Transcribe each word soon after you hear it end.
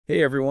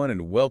Hey everyone,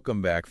 and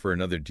welcome back for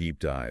another deep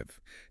dive.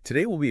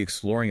 Today we'll be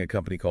exploring a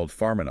company called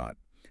Farmonaut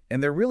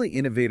and their really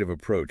innovative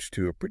approach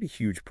to a pretty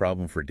huge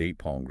problem for date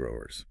palm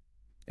growers.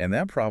 And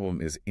that problem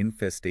is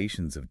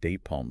infestations of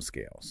date palm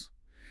scales.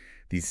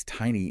 These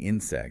tiny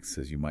insects,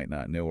 as you might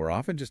not know, are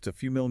often just a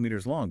few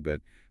millimeters long,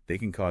 but they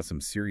can cause some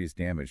serious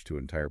damage to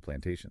entire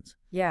plantations.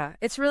 Yeah,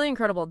 it's really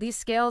incredible. These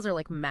scales are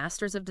like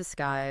masters of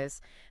disguise.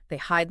 They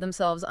hide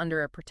themselves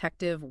under a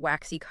protective,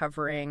 waxy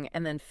covering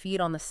and then feed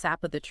on the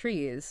sap of the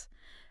trees.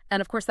 And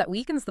of course, that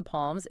weakens the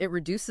palms, it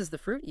reduces the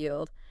fruit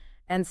yield.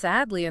 And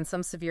sadly, in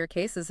some severe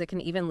cases, it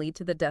can even lead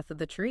to the death of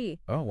the tree.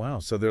 Oh wow,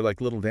 so they're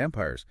like little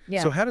vampires. So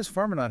Yeah. how does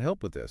Farmonaut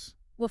help with this?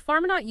 Well,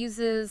 Farmonaut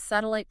uses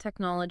satellite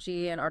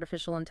technology and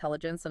artificial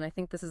intelligence, and I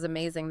think this is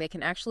amazing. They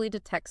can actually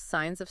detect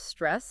signs of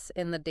stress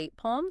in the date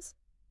palms.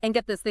 And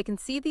get this, they can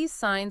see these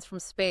signs from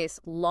space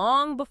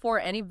long before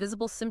any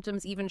visible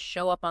symptoms even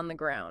show up on the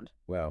ground.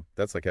 Wow,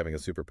 that's like having a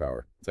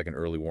superpower. It's like an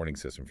early warning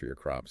system for your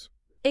crops.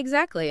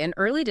 Exactly, and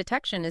early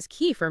detection is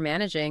key for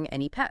managing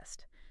any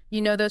pest.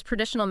 You know, those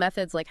traditional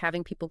methods like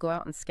having people go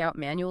out and scout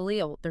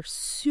manually, they're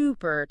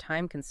super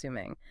time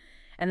consuming.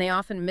 And they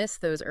often miss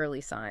those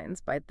early signs.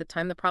 By the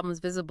time the problem's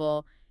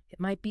visible, it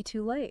might be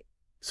too late.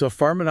 So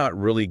Farmonaut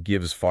really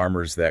gives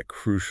farmers that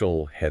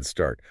crucial head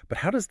start. But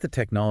how does the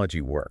technology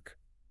work?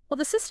 Well,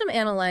 the system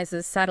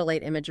analyzes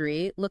satellite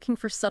imagery, looking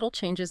for subtle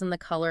changes in the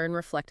color and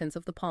reflectance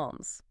of the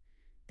palms.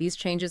 These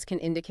changes can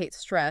indicate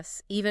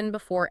stress even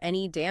before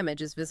any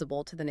damage is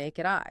visible to the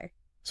naked eye.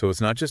 So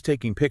it's not just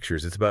taking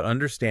pictures, it's about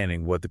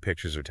understanding what the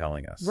pictures are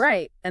telling us.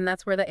 Right, and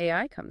that's where the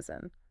AI comes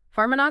in.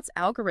 Farmonaut's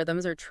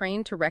algorithms are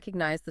trained to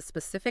recognize the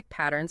specific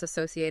patterns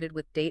associated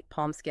with date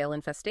palm scale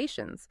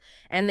infestations,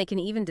 and they can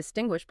even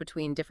distinguish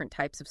between different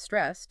types of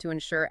stress to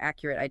ensure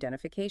accurate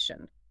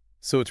identification.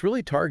 So it's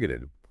really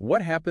targeted.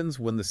 What happens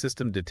when the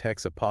system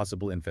detects a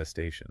possible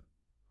infestation?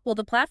 Well,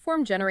 the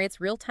platform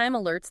generates real-time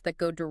alerts that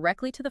go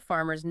directly to the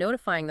farmers,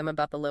 notifying them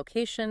about the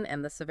location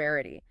and the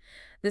severity.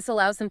 This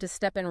allows them to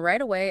step in right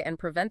away and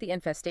prevent the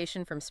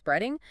infestation from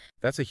spreading.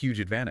 That's a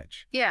huge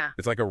advantage. Yeah.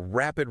 It's like a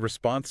rapid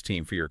response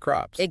team for your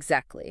crops.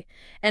 Exactly.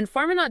 And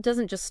Farmonaut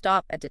doesn't just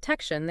stop at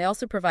detection, they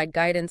also provide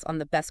guidance on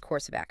the best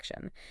course of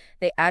action.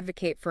 They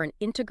advocate for an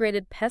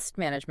integrated pest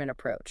management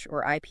approach,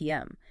 or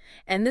IPM,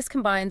 and this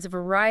combines a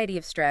variety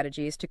of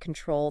strategies to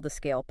control the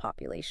scale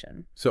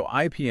population. So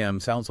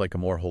IPM sounds like a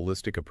more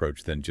holistic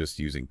approach than just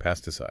using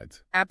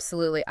pesticides.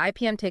 Absolutely.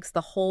 IPM takes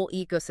the whole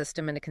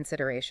ecosystem into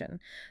consideration.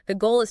 The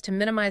goal is to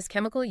minimize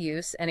chemical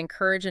use and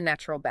encourage a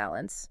natural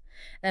balance.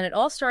 And it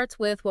all starts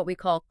with what we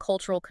call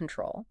cultural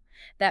control.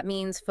 That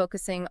means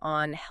focusing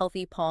on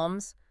healthy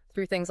palms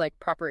through things like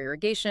proper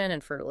irrigation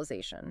and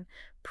fertilization.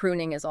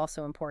 Pruning is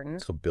also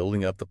important. So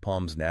building up the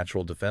palm's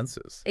natural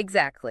defenses.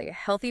 Exactly.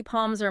 Healthy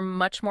palms are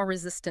much more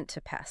resistant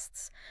to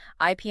pests.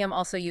 IPM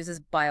also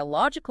uses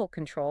biological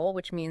control,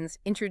 which means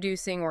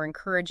introducing or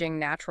encouraging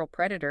natural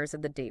predators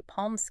at the date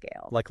palm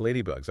scale. Like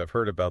ladybugs, I've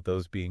heard about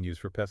those being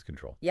used for pest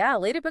control. Yeah,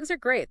 ladybugs are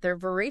great. They're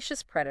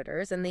voracious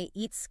predators and they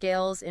eat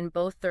scales in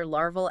both their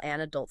larval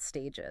and adult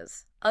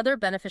stages. Other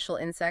beneficial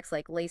insects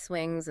like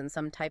lacewings and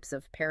some types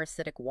of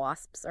parasitic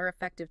wasps are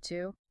effective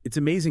too. It's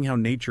amazing how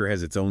nature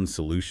has its own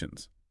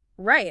solutions.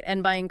 Right,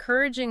 and by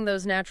encouraging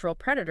those natural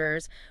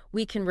predators,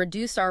 we can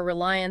reduce our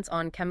reliance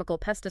on chemical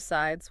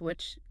pesticides,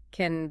 which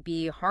can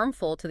be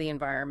harmful to the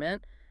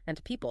environment and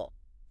to people.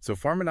 So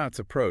Farmonaut's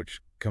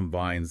approach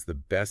combines the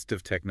best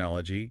of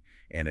technology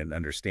and an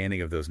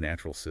understanding of those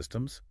natural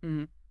systems.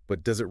 Mhm.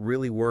 But does it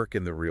really work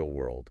in the real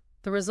world?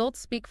 The results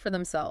speak for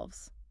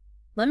themselves.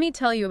 Let me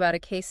tell you about a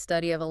case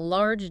study of a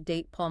large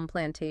date palm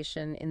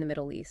plantation in the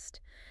Middle East.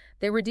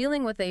 They were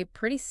dealing with a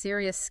pretty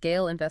serious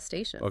scale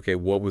infestation. Okay,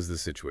 what was the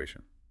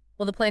situation?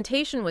 Well, the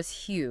plantation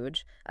was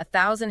huge,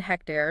 1,000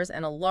 hectares,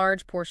 and a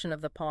large portion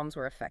of the palms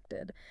were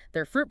affected.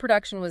 Their fruit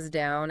production was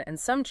down, and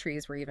some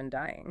trees were even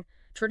dying.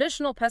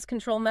 Traditional pest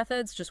control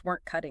methods just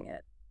weren't cutting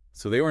it.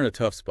 So they were in a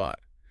tough spot.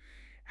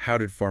 How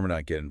did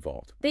Farmonaut get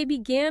involved? They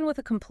began with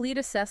a complete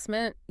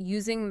assessment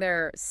using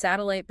their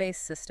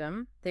satellite-based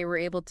system. They were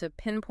able to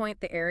pinpoint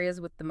the areas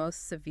with the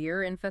most severe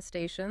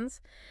infestations.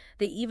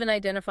 They even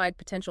identified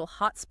potential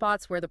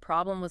hotspots where the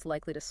problem was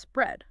likely to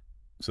spread.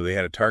 So they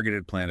had a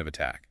targeted plan of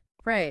attack.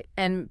 Right,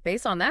 and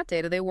based on that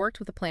data, they worked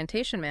with the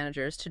plantation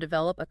managers to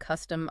develop a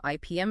custom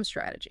IPM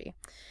strategy.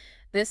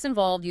 This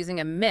involved using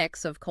a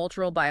mix of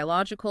cultural,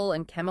 biological,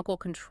 and chemical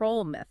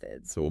control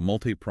methods. So a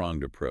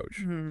multi-pronged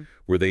approach. Mhm.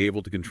 Were they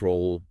able to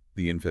control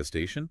the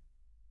infestation?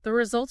 The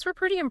results were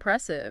pretty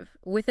impressive.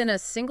 Within a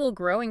single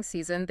growing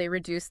season, they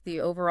reduced the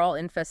overall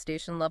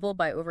infestation level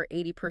by over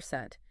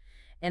 80%.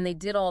 And they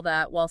did all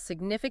that while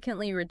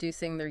significantly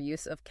reducing their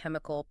use of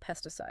chemical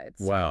pesticides.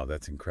 Wow,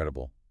 that's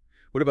incredible.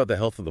 What about the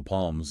health of the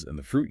palms and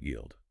the fruit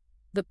yield?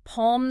 The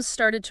palms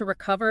started to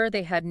recover,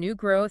 they had new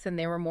growth, and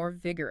they were more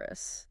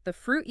vigorous. The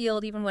fruit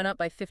yield even went up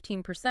by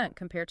 15%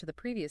 compared to the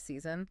previous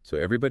season. So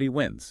everybody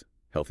wins.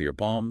 Healthier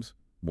palms,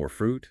 more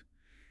fruit,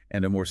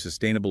 and a more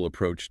sustainable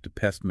approach to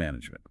pest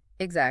management.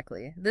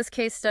 Exactly. This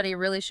case study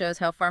really shows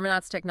how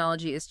Farmonaut's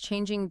technology is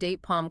changing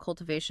date palm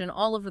cultivation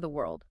all over the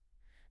world.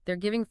 They're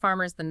giving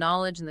farmers the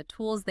knowledge and the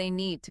tools they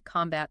need to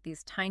combat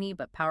these tiny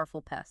but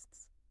powerful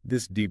pests.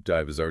 This deep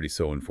dive is already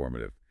so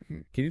informative.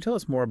 Mhm. Can you tell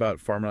us more about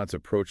Farmonaut's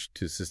approach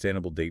to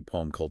sustainable date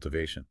palm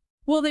cultivation?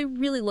 Well, they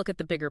really look at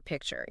the bigger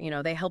picture.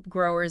 They help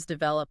growers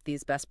develop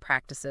these best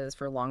practices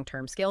for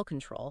long-term scale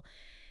control.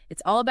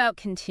 It's all about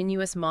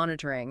continuous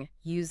monitoring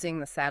using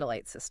the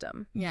satellite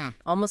system. Yeah.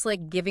 Almost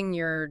like giving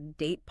your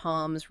date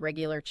palms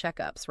regular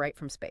checkups right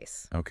from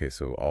space. Okay,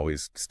 so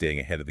always staying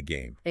ahead of the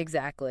game.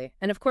 Exactly.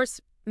 And of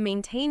course,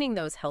 maintaining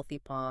those healthy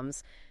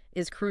palms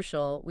is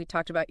crucial. We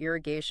talked about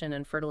irrigation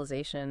and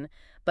fertilization,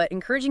 but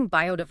encouraging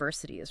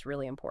biodiversity is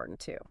really important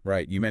too.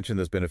 Right, you mentioned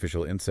those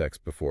beneficial insects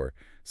before.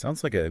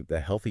 Sounds like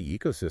a healthy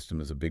ecosystem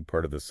is a big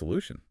part of the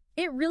solution.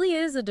 It really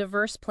is. A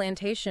diverse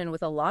plantation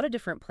with a lot of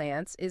different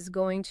plants is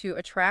going to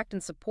attract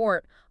and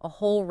support a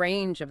whole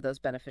range of those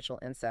beneficial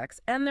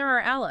insects. And there are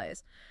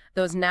allies.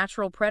 Those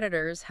natural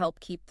predators help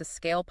keep the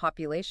scale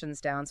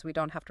populations down so we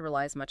don't have to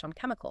rely as much on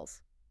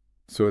chemicals.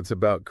 So it's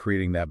about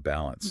creating that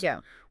balance.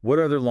 Yeah. What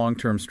other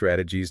long-term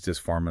strategies does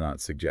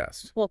Farmonaut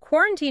suggest? Well,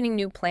 quarantining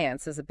new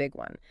plants is a big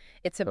one.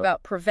 It's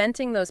about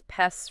preventing those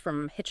pests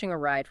from hitching a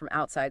ride from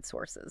outside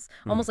sources,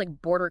 almost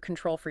like border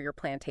control for your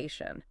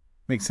plantation.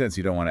 Makes sense.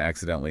 You don't want to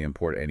accidentally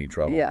import any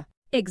trouble. Yeah.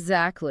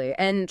 Exactly.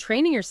 And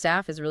training your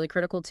staff is really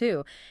critical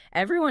too.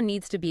 Everyone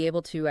needs to be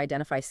able to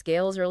identify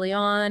scales early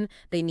on.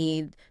 They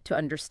need to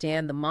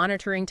understand the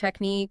monitoring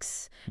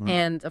techniques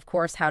and, of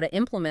course, how to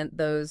implement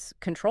those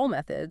control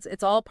methods.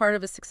 It's all part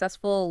of a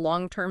successful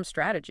long-term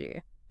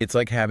strategy. It's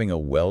like having a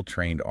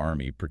well-trained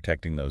army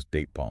protecting those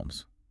date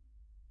palms.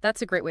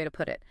 That's a great way to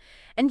put it.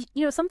 And,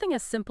 something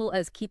as simple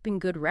as keeping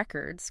good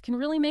records can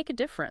really make a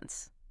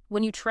difference.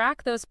 When you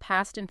track those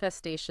past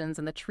infestations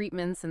and the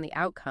treatments and the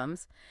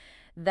outcomes,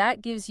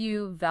 that gives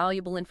you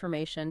valuable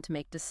information to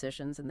make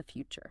decisions in the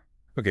future.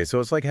 Okay, so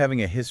it's like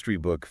having a history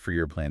book for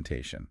your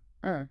plantation.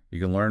 You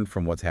can learn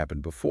from what's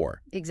happened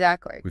before.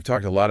 Exactly. We've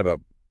talked a lot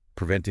about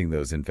preventing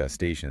those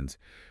infestations,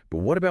 but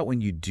what about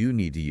when you do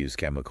need to use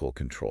chemical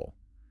control?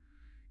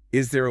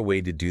 Is there a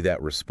way to do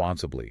that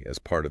responsibly as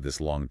part of this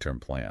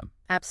long-term plan?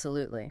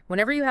 Absolutely.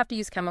 Whenever you have to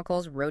use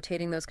chemicals,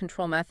 rotating those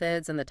control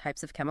methods and the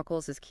types of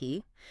chemicals is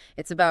key.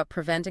 It's about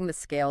preventing the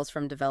scales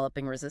from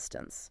developing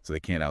resistance. So they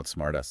can't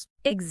outsmart us.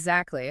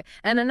 Exactly.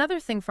 And another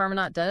thing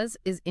Farmonaut does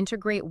is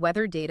integrate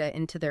weather data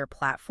into their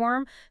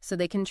platform so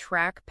they can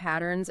track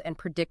patterns and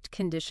predict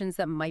conditions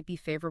that might be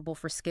favorable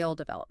for scale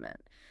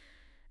development.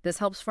 This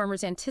helps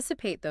farmers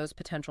anticipate those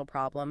potential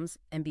problems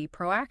and be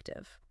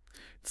proactive.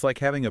 It's like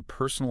having a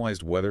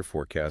personalized weather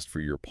forecast for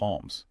your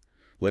palms,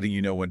 letting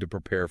you know when to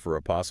prepare for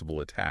a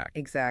possible attack.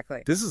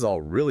 Exactly. This is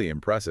all really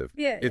impressive.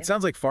 Yeah. It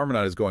sounds like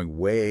Farmonaut is going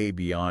way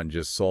beyond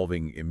just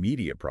solving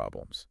immediate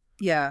problems.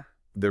 Yeah.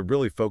 They're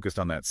really focused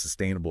on that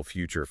sustainable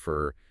future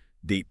for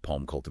date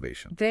palm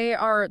cultivation.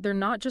 They're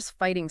not just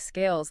fighting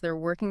scales, they're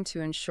working to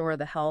ensure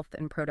the health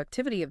and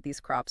productivity of these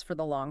crops for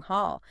the long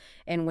haul.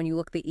 And when you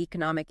look at the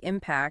economic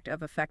impact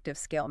of effective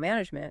scale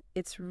management,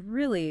 it's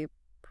really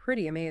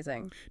pretty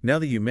amazing. Now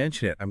that you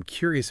mention it, I'm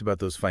curious about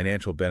those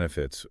financial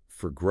benefits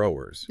for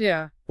growers.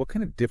 Yeah. What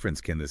kind of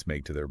difference can this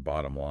make to their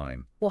bottom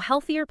line? Well,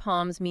 healthier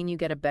palms mean you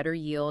get a better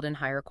yield and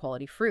higher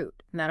quality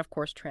fruit. And that, of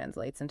course,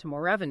 translates into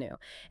more revenue.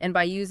 And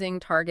by using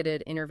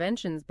targeted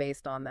interventions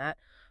based on that,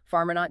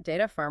 Farmonaut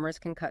data farmers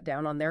can cut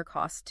down on their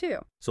costs too.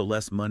 So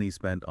less money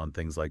spent on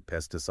things like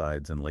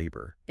pesticides and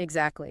labor.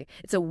 Exactly.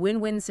 It's a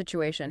win-win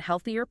situation,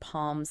 healthier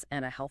palms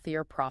and a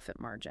healthier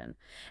profit margin.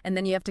 And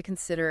then you have to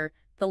consider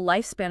the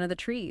lifespan of the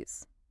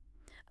trees.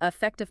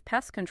 Effective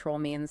pest control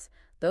means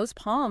those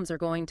palms are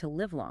going to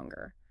live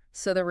longer.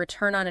 So the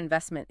return on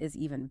investment is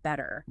even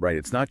better. Right.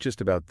 It's not just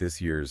about this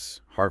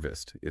year's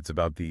harvest. It's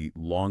about the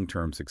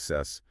long-term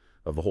success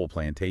of the whole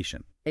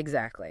plantation.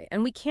 Exactly.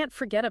 And we can't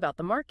forget about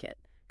the market.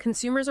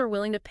 Consumers are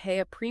willing to pay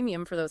a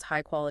premium for those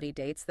high-quality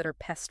dates that are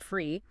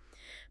pest-free.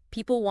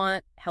 People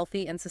want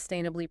healthy and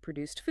sustainably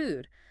produced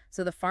food.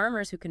 So the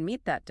farmers who can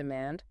meet that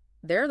demand,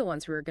 they're the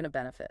ones who are going to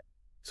benefit.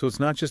 So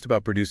it's not just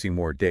about producing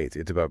more dates.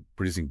 It's about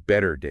producing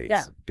better dates,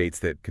 Yeah. dates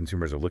that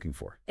consumers are looking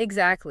for.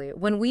 Exactly.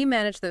 When we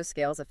manage those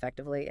scales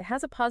effectively, it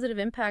has a positive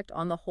impact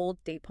on the whole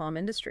date palm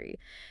industry.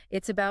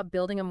 It's about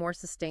building a more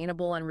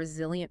sustainable and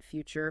resilient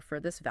future for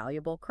this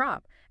valuable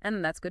crop.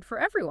 And that's good for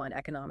everyone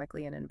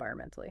economically and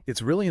environmentally.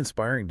 It's really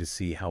inspiring to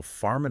see how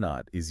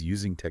Farmonaut is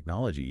using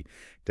technology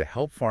to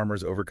help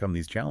farmers overcome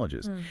these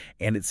challenges.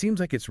 And it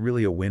seems like it's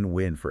really a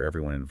win-win for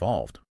everyone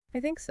involved. I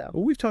think so.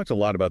 Well, we've talked a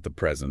lot about the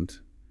present,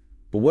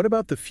 but what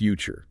about the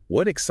future?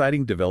 What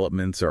exciting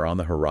developments are on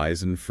the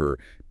horizon for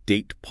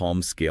date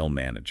palm scale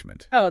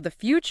management? Oh, the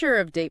future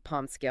of date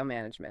palm scale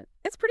management.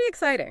 It's pretty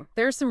exciting.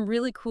 There are some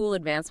really cool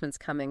advancements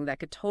coming that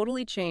could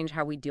totally change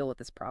how we deal with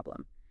this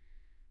problem.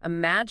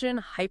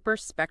 Imagine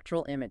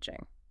hyperspectral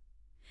imaging.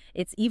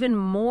 It's even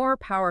more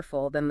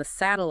powerful than the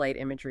satellite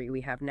imagery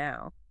we have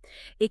now.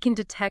 It can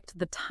detect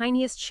the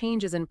tiniest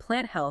changes in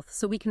plant health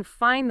so we can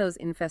find those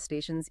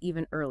infestations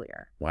even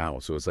earlier. Wow,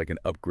 so it's like an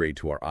upgrade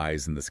to our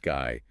eyes in the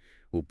sky.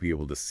 We'll be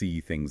able to see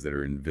things that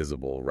are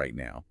invisible right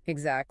now.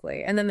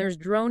 Exactly. And then there's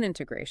drone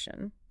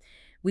integration.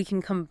 We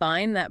can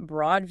combine that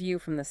broad view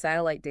from the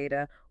satellite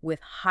data with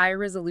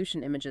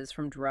high-resolution images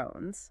from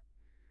drones.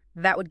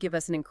 That would give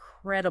us an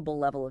incredible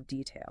level of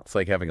detail. It's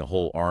like having a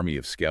whole army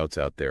of scouts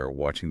out there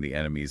watching the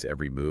enemy's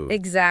every move.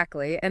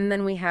 Exactly. And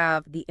then we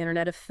have the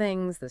Internet of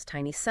Things, those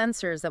tiny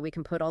sensors that we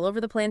can put all over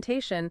the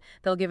plantation.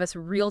 They'll give us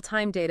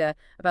real-time data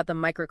about the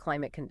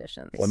microclimate Well,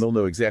 conditions. they'll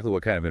know exactly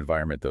what kind of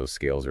environment those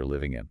scales are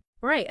living in.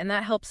 Right, and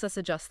that helps us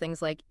adjust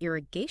things like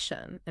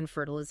irrigation and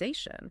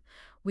fertilization.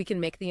 We can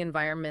make the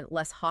environment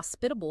less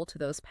hospitable to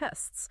those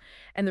pests.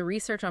 And the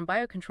research on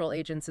biocontrol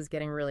agents is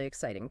getting really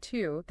exciting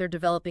too. They're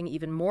developing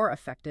even more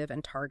effective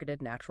and targeted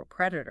natural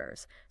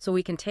predators, so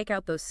we can take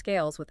out those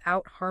scales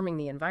without harming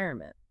the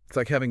environment. It's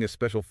like having a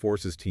special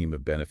forces team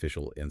of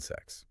beneficial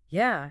insects.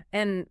 Yeah,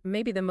 and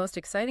maybe the most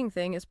exciting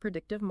thing is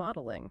predictive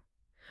modeling.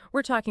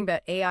 We're talking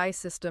about AI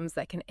systems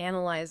that can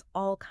analyze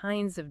all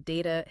kinds of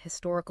data,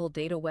 historical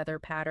data weather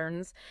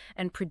patterns,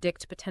 and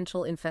predict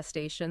potential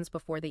infestations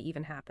before they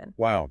even happen.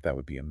 Wow, that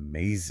would be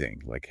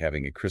amazing, like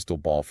having a crystal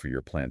ball for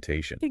your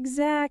plantation.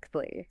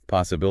 Exactly.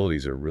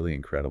 Possibilities are really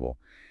incredible.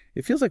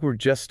 It feels like we're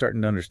just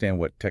starting to understand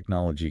what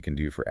technology can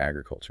do for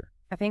agriculture.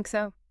 I think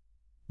so.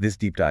 This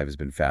deep dive has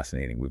been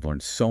fascinating. We've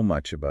learned so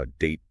much about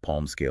date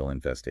palm scale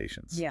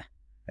infestations Yeah.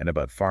 and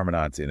about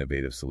Farmonaut's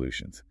innovative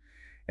solutions.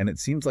 And it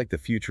seems like the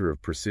future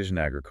of precision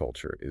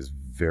agriculture is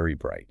very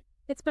bright.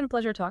 It's been a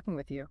pleasure talking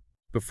with you.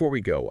 Before we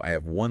go, I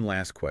have one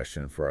last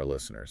question for our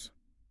listeners.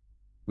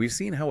 We've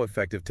seen how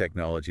effective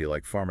technology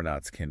like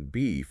Farmonaut's can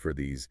be for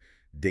these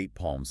date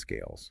palm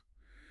scales.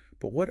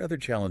 But what other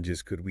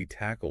challenges could we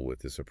tackle with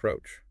this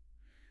approach?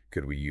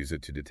 Could we use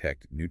it to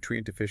detect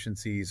nutrient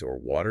deficiencies or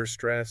water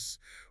stress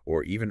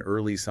or even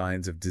early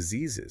signs of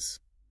diseases?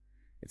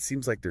 It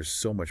seems like there's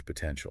so much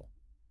potential.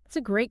 It's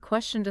a great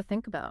question to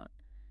think about.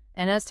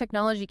 And as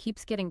technology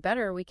keeps getting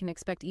better, we can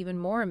expect even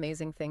more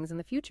amazing things in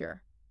the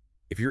future.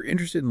 If you're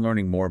interested in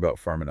learning more about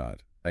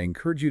Farmonaut, I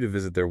encourage you to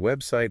visit their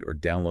website or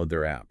download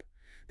their app.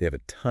 They have a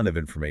ton of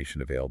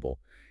information available,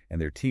 and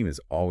their team is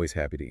always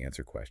happy to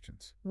answer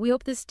questions. We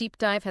hope this deep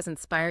dive has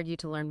inspired you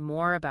to learn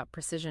more about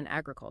precision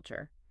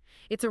agriculture.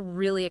 It's a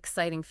really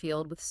exciting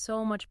field with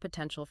so much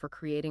potential for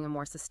creating a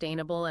more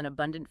sustainable and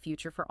abundant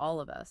future for all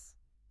of us.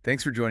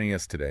 Thanks for joining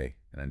us today,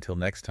 and until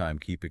next time,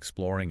 keep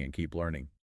exploring and keep learning.